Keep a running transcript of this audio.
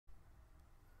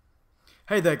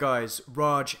Hey there guys,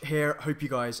 Raj here, hope you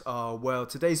guys are well.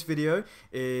 Today's video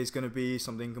is going to be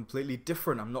something completely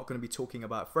different. I'm not going to be talking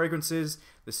about fragrances.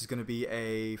 This is going to be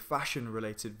a fashion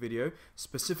related video,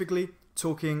 specifically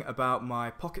talking about my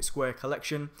pocket square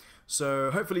collection.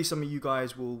 So hopefully some of you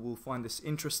guys will find this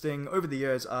interesting. Over the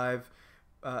years I've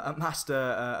amassed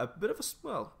a bit of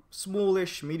a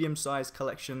smallish, medium-sized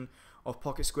collection of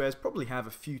pocket squares. Probably have a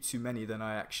few too many than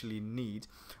I actually need,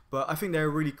 but I think they're a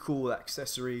really cool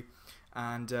accessory.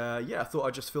 And yeah, I thought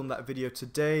I'd just film that video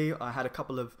today. I had a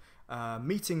couple of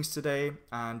meetings today,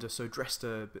 and so dressed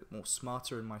a bit more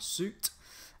smarter in my suit,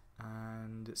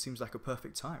 and it seems like a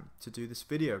perfect time to do this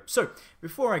video. So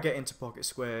before I get into pocket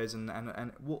squares and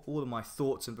all of my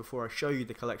thoughts, and before I show you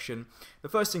the collection, the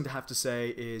first thing to have to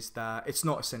say is that it's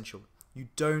not essential. You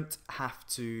don't have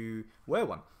to wear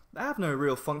one. They have no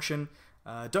real function.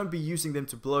 Don't be using them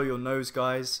to blow your nose,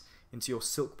 guys, into your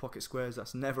silk pocket squares.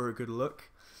 That's never a good look.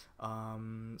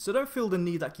 So don't feel the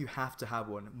need that you have to have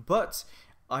one, but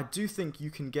I do think you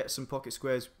can get some pocket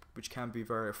squares which can be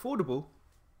very affordable,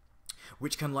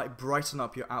 which can like brighten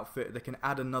up your outfit. They can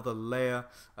add another layer,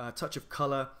 a touch of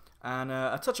color, and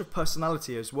a touch of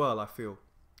personality as well, I feel.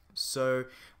 So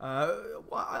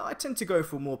I tend to go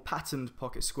for more patterned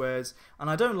pocket squares, and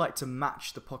I don't like to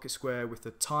match the pocket square with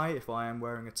a tie if I am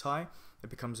wearing a tie. It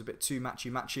becomes a bit too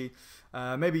matchy-matchy.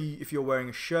 Maybe if you're wearing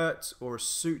a shirt or a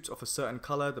suit of a certain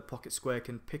color, the pocket square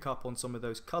can pick up on some of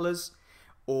those colors,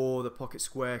 or the pocket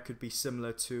square could be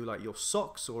similar to like your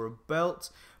socks or a belt,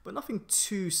 but nothing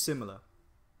too similar.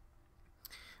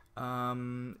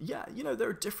 Yeah, you know, there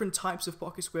are different types of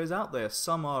pocket squares out there.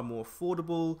 Some are more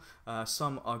affordable,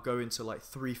 some are going to like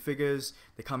 3 figures.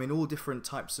 They come in all different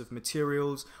types of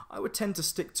materials. I would tend to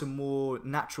stick to more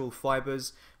natural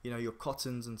fibers, you know, your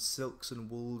cottons and silks and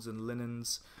wools and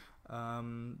linens.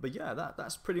 But yeah,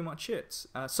 that's pretty much it.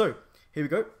 So here we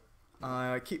go.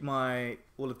 I keep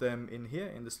all of them in here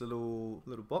in this little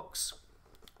box,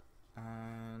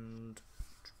 and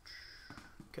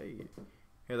okay,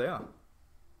 here they are.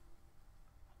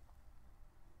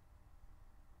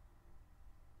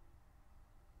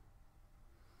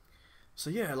 So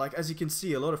yeah, like as you can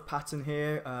see, a lot of pattern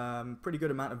here, pretty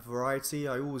good amount of variety.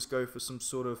 I always go for some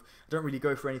sort of, I don't really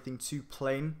go for anything too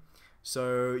plain.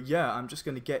 So yeah, I'm just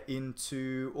going to get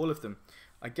into all of them.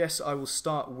 I guess I will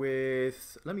start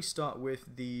with, let me start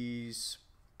with these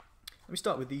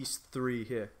 3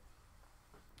 here.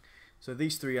 So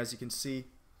these 3, as you can see,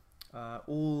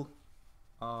 all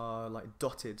are like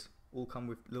dotted, all come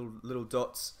with little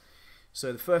dots.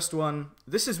 So the first one,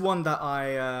 this is one that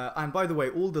and by the way,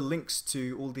 all the links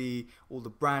to all the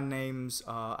brand names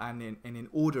and in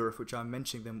order of which I'm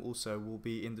mentioning them also will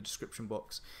be in the description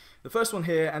box. The first one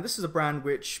here, and this is a brand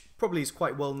which probably is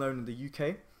quite well known in the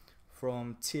UK,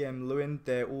 from Lewin.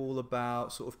 They're all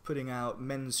about sort of putting out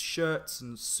men's shirts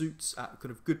and suits at kind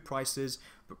of good prices,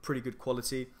 but pretty good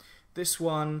quality. This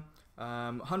one,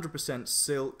 100%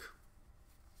 silk,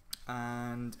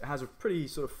 and it has a pretty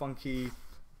sort of funky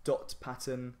dot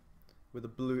pattern with a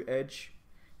blue edge.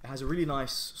 It has a really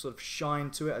nice sort of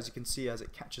shine to it, as you can see, as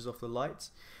it catches off the light.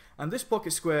 And this pocket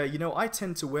square, you know, I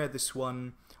tend to wear this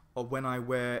one when I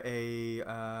wear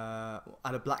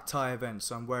at a black tie event.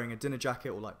 So I'm wearing a dinner jacket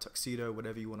or like tuxedo,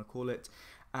 whatever you want to call it.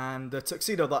 And the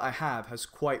tuxedo that I have has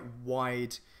quite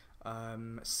wide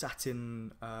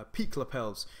satin peak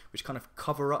lapels, which kind of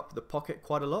cover up the pocket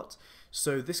quite a lot.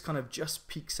 So this kind of just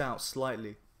peeks out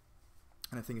slightly.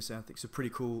 And I think it's a pretty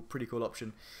cool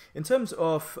option. In terms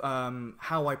of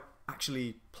how I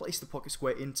actually place the pocket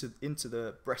square into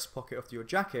the breast pocket of your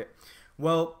jacket,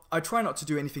 well, I try not to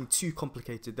do anything too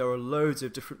complicated. There are loads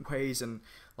of different ways and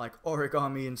like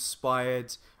origami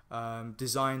inspired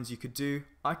designs you could do.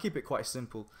 I keep it quite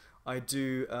simple. I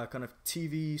do kind of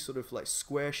TV sort of like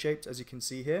square shaped, as you can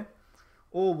see here.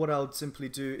 Or what I'll simply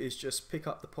do is just pick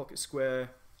up the pocket square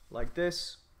like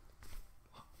this,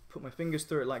 put my fingers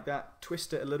through it like that,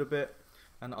 twist it a little bit,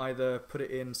 and either put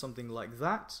it in something like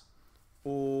that,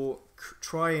 or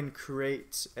try and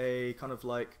create a kind of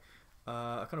like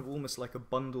almost like a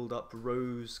bundled up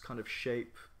rose kind of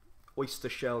shape, oyster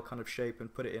shell kind of shape,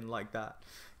 and put it in like that.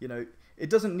 You know, it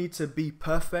doesn't need to be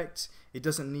perfect. It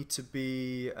doesn't need to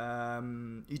be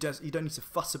you don't need to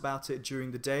fuss about it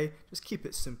during the day. Just keep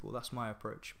it simple. That's my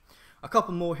approach. A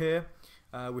couple more here.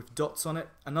 With dots on it.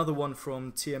 Another one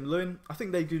from Lewin. I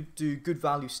think they do good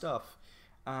value stuff,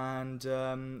 and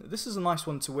this is a nice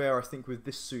one to wear, I think, with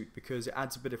this suit, because it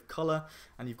adds a bit of color,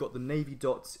 and you've got the navy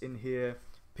dots in here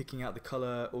picking out the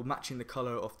color or matching the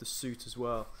color of the suit as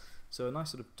well. So a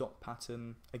nice sort of dot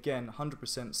pattern. Again,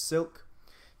 100% silk.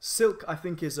 Silk, I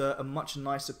think, is a much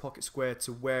nicer pocket square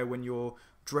to wear when you're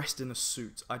dressed in a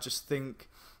suit. I just think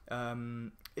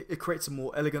it creates a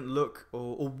more elegant look,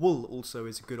 or wool also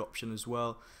is a good option as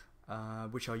well,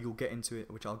 which I'll get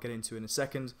into in a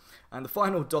second. And the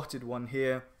final dotted one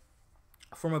here,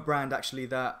 from a brand actually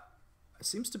that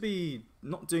seems to be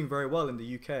not doing very well in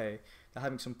the UK. They're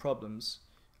having some problems.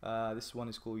 This one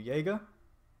is called Jaeger.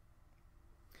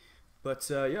 But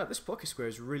yeah, this pocket square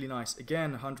is really nice.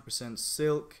 Again, 100%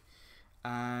 silk,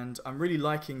 and I'm really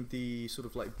liking the sort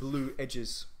of like blue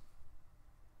edges.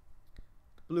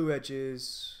 Blue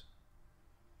edges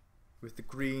with the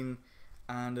green,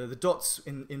 and the dots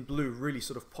in blue really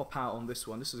sort of pop out on this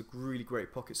one. This is a really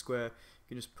great pocket square. You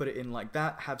can just put it in like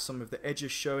that, have some of the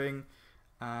edges showing,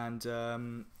 and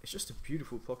it's just a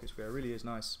beautiful pocket square. It really is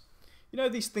nice. You know,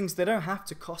 these things, they don't have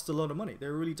to cost a lot of money. They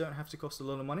really don't have to cost a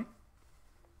lot of money.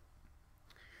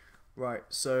 Right,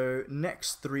 so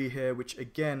next three here, which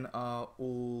again are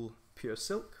all pure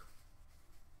silk.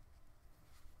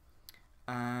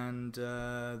 And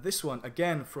this one,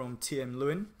 again from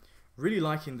Lewin. Really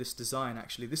liking this design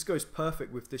actually. This goes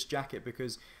perfect with this jacket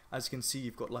because, as you can see,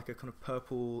 you've got like a kind of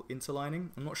purple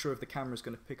interlining. I'm not sure if the camera's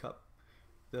going to pick up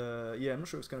the... Yeah, I'm not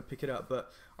sure if it's going to pick it up,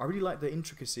 but I really like the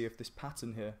intricacy of this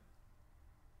pattern here.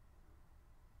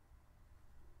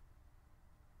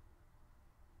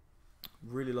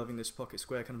 Really loving this pocket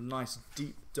square, kind of nice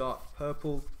deep dark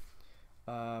purple.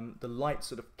 The light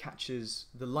sort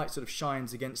of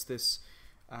shines against this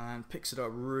and picks it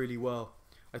up really well.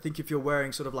 I think if you're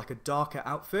wearing sort of like a darker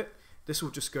outfit, this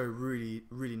will just go really,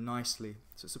 really nicely.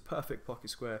 So it's a perfect pocket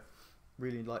square.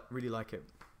 Really like it.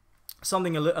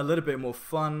 Something a little bit more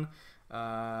fun,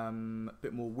 a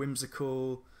bit more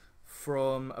whimsical,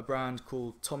 from a brand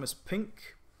called Thomas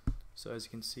Pink. So as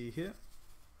you can see here,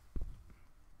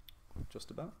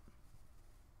 just about.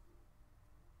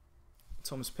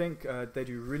 Thomas Pink, they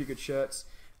do really good shirts,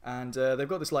 and they've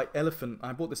got this like elephant.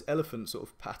 I bought this elephant sort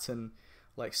of pattern,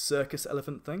 like circus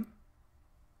elephant thing.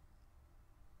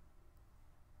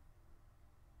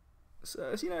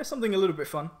 So you know, something a little bit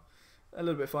fun.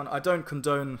 I don't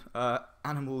condone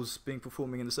animals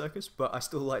performing in the circus, but I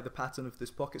still like the pattern of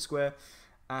this pocket square.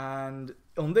 And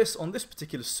on this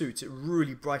particular suit, it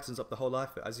really brightens up the whole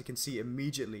outfit. As you can see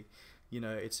immediately, you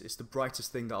know, it's the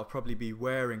brightest thing that I'll probably be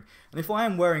wearing. And if I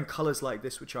am wearing colors like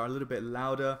this, which are a little bit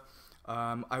louder,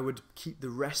 I would keep the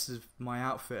rest of my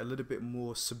outfit a little bit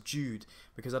more subdued,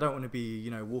 because I don't want to be,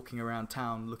 you know, walking around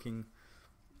town looking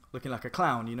like a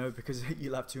clown, you know, because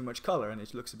you'll have too much color and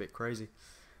it looks a bit crazy.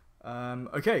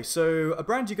 Okay, so a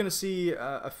brand you're going to see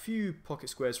a few pocket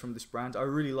squares from this brand. I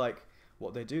really like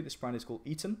what they do. This brand is called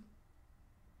Eton,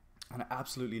 and I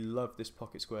absolutely love this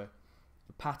pocket square.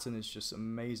 The pattern is just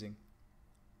amazing.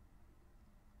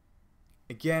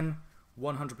 Again,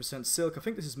 100% silk. I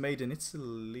think this is made in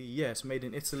Italy. Yeah, it's made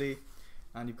in Italy,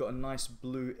 and you've got a nice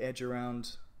blue edge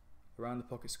around the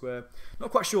pocket square.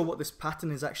 Not quite sure what this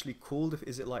pattern is actually called.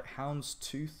 Is it like hound's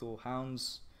tooth or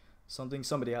hound's something?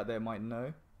 Somebody out there might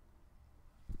know.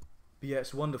 But yeah,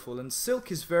 it's wonderful. And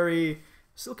silk is very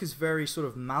sort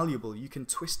of malleable. You can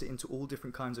twist it into all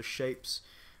different kinds of shapes,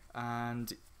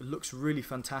 and it looks really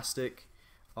fantastic.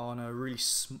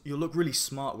 You'll look really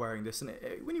smart wearing this. And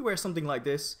when you wear something like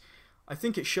this, I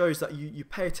think it shows that you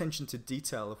pay attention to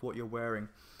detail of what you're wearing.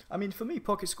 I mean, for me,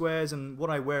 pocket squares and what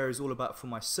I wear is all about for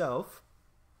myself.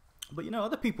 But, you know,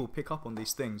 other people pick up on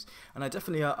these things. And I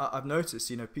definitely, I've noticed,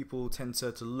 you know, people tend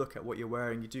to look at what you're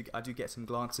wearing. I do get some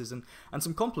glances and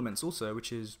some compliments also,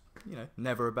 which is, you know,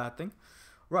 never a bad thing.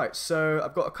 Right, so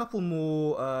I've got a couple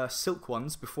more silk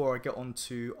ones before I get on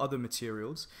to other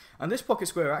materials. And this pocket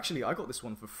square, actually, I got this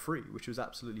one for free, which was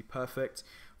absolutely perfect.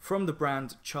 From the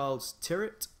brand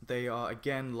Tyrwhitt. They are,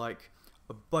 again, like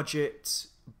a budget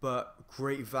but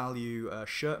great value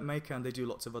shirt maker, and they do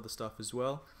lots of other stuff as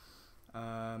well.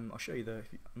 I'll show you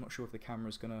I'm not sure if the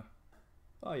camera's gonna...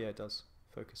 Oh yeah, it does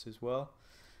focus as well.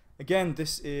 Again,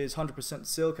 this is 100%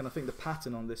 silk, and I think the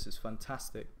pattern on this is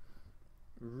fantastic.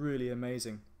 Really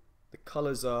amazing. The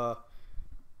colors are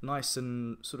nice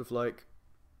and sort of like...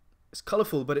 It's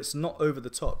colorful, but it's not over the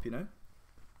top, you know?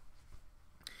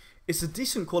 It's a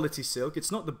decent quality silk.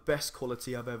 It's not the best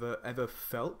quality I've ever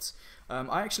felt.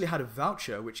 I actually had a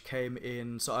voucher which came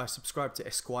in, so I subscribed to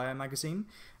Esquire magazine,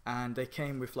 and they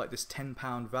came with like this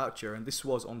 £10 voucher, and this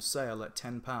was on sale at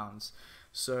 £10.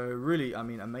 So really, I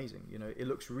mean, amazing. You know, it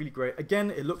looks really great. Again,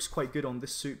 it looks quite good on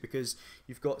this suit because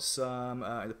you've got some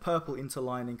the purple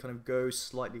interlining kind of goes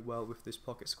slightly well with this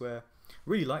pocket square.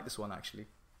 Really like this one actually.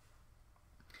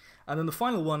 And then the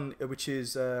final one, which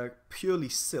is purely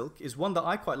silk, is one that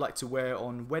I quite like to wear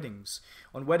on weddings.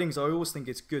 On weddings, I always think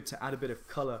it's good to add a bit of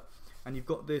color. And you've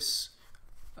got this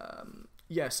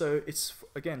yeah, so it's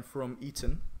again from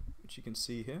Eton, which you can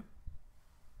see here.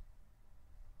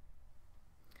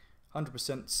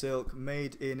 100% silk,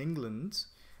 made in England,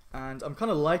 and I'm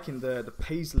kind of liking the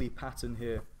paisley pattern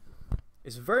here.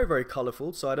 It's very, very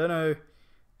colourful, so I don't know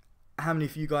how many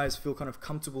of you guys feel kind of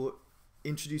comfortable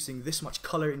introducing this much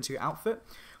colour into your outfit,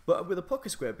 but with a pocket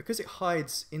square, because it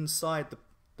hides inside the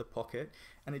pocket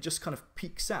and it just kind of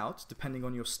peeks out depending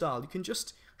on your style, you can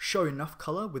just show enough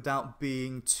colour without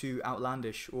being too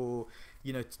outlandish or,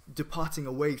 you know, departing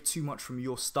away too much from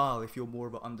your style if you're more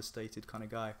of an understated kind of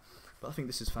guy. But I think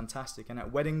this is fantastic, and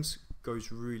at weddings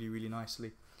goes really, really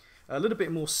nicely. A little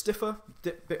bit more stiffer,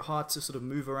 bit hard to sort of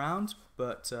move around,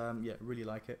 but yeah, really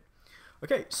like it.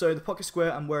 Okay, so the pocket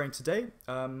square I'm wearing today,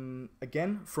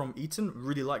 again from Eton.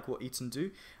 Really like what Eton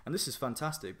do, and this is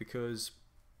fantastic because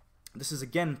this is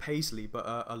again paisley, but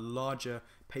a larger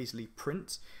paisley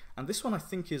print. And this one I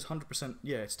think is 100%.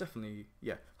 Yeah, it's definitely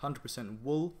 100%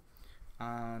 wool,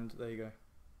 and there you go.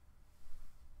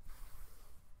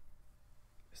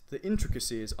 The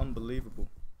intricacy is unbelievable,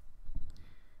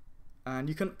 and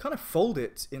you can kind of fold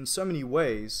it in so many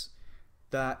ways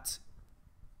that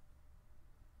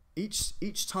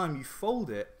each time you fold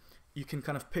it, you can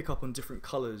kind of pick up on different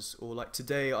colors. Or like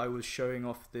today I was showing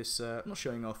off this, not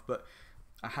showing off, but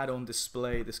I had on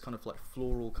display this kind of like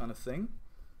floral kind of thing.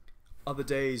 Other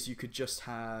days you could just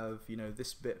have, you know,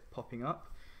 this bit popping up,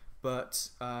 but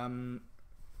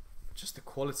just the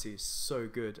quality is so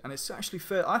good, and it's actually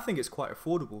fair. I think it's quite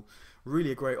affordable.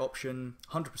 Really a great option.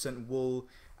 100% wool,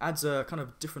 adds a kind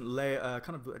of different layer,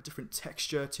 kind of a different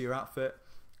texture to your outfit.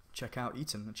 Check out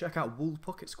Eton and check out wool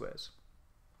pocket squares.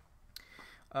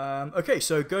 Okay,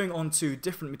 so going on to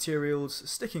different materials,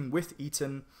 sticking with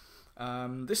Eton.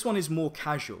 This one is more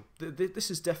casual. This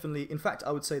is definitely, in fact,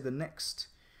 I would say the next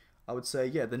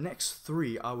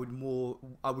three I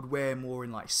would wear more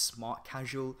in like smart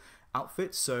casual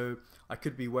outfits. So I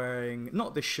could be wearing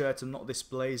not this shirt and not this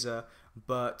blazer,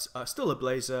 but still a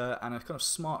blazer and a kind of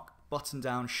smart button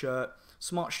down shirt,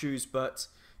 smart shoes, but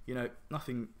you know,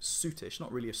 nothing suitish,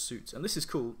 not really a suit. And this is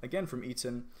cool, again from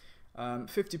Eton.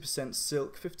 50%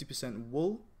 silk, 50%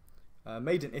 wool,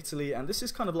 made in Italy, and this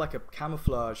is kind of like a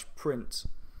camouflage print.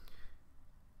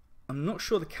 I'm not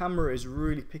sure the camera is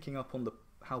really picking up on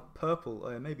how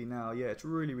purple, maybe now, yeah, it's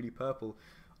really, really purple.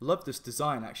 Love this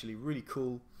design, actually, really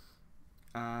cool.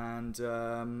 And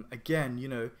again, you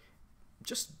know,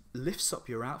 just lifts up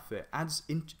your outfit,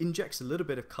 injects a little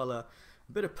bit of color,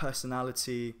 a bit of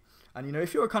personality. And you know,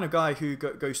 if you're a kind of guy who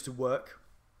goes to work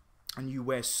and you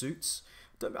wear suits,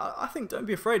 I think don't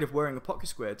be afraid of wearing a pocket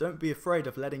square. Don't be afraid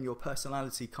of letting your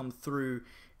personality come through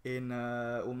in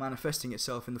or manifesting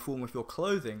itself in the form of your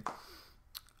clothing.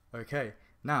 Okay,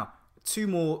 now two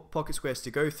more pocket squares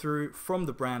to go through from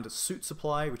the brand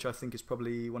Suitsupply, which I think is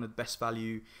probably one of the best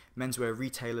value menswear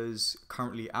retailers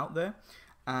currently out there.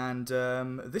 And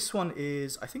this one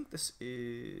is, I think this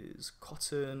is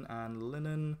cotton and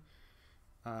linen.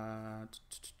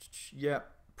 Yeah,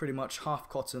 pretty much half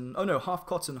cotton. Oh no, half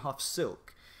cotton, half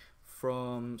silk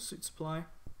from Suitsupply.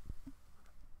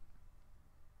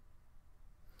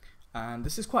 And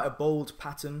this is quite a bold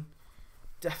pattern.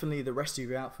 Definitely the rest of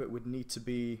your outfit would need to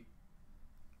be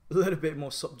a little bit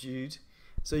more subdued.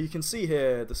 So you can see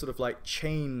here the sort of like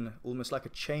chain, almost like a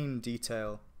chain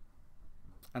detail.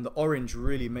 And the orange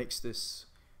really makes this,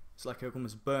 it's like a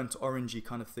almost burnt orangey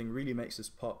kind of thing, really makes this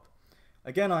pop.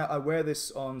 Again, I wear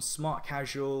this on smart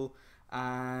casual,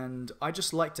 and I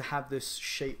just like to have this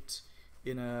shaped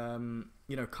in a,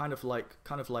 you know, kind of like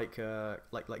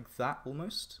that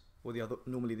almost, or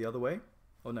normally the other way.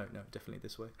 Oh no, definitely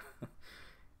this way.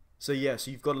 So yeah,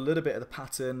 so you've got a little bit of the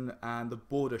pattern and the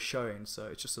border showing, so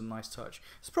it's just a nice touch.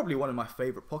 It's probably one of my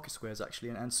favorite pocket squares actually,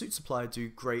 and Suitsupply do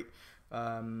great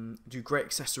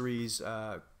accessories,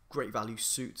 great value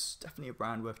suits. Definitely a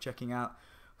brand worth checking out.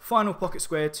 Final pocket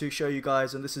square to show you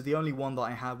guys, and this is the only one that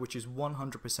I have, which is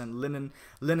 100% linen.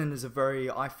 Linen is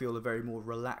I feel a very more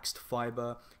relaxed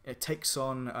fiber. It takes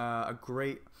on a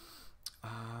great,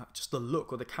 just the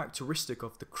look or the characteristic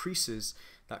of the creases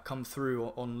that come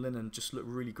through on linen just look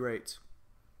really great.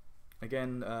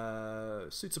 Again,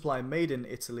 Suitsupply, made in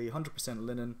Italy, 100%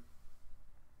 linen.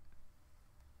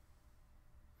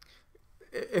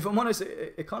 If I'm honest,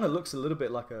 it kind of looks a little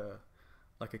bit like a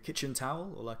kitchen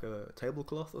towel or like a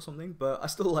tablecloth or something, but I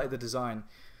still like the design.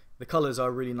 The colors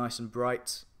are really nice and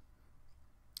bright,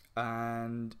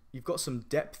 and you've got some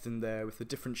depth in there with the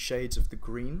different shades of the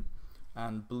green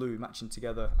and blue matching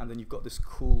together, and then you've got this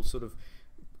cool sort of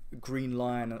green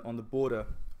line on the border.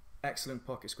 Excellent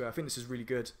pocket square. I think this is really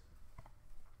good.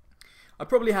 I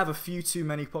probably have a few too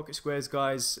many pocket squares,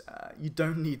 guys. You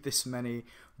don't need this many,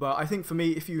 but I think for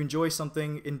me, if you enjoy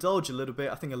something, indulge a little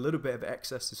bit. I think a little bit of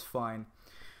excess is fine.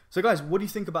 So guys, what do you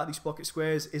think about these pocket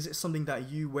squares? Is it something that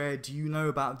you wear? Do you know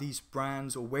about these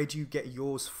brands, or where do you get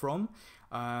yours from?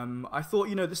 I thought,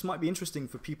 you know, this might be interesting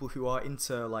for people who are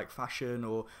into like fashion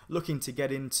or looking to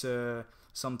get into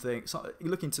something,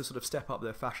 looking to sort of step up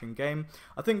their fashion game.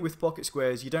 I think with pocket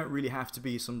squares, you don't really have to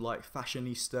be some like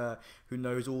fashionista who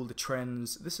knows all the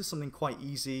trends. This is something quite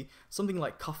easy. Something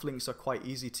like cufflinks are quite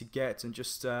easy to get, and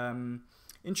just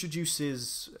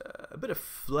introduces a bit of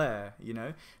flair, you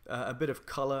know, a bit of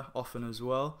color often as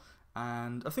well,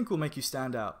 and I think will make you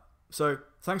stand out. So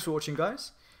thanks for watching,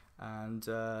 guys, and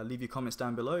leave your comments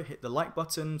down below. Hit the like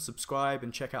button, subscribe,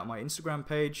 and check out my Instagram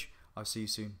page. I'll see you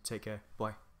soon. Take care.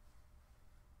 Bye.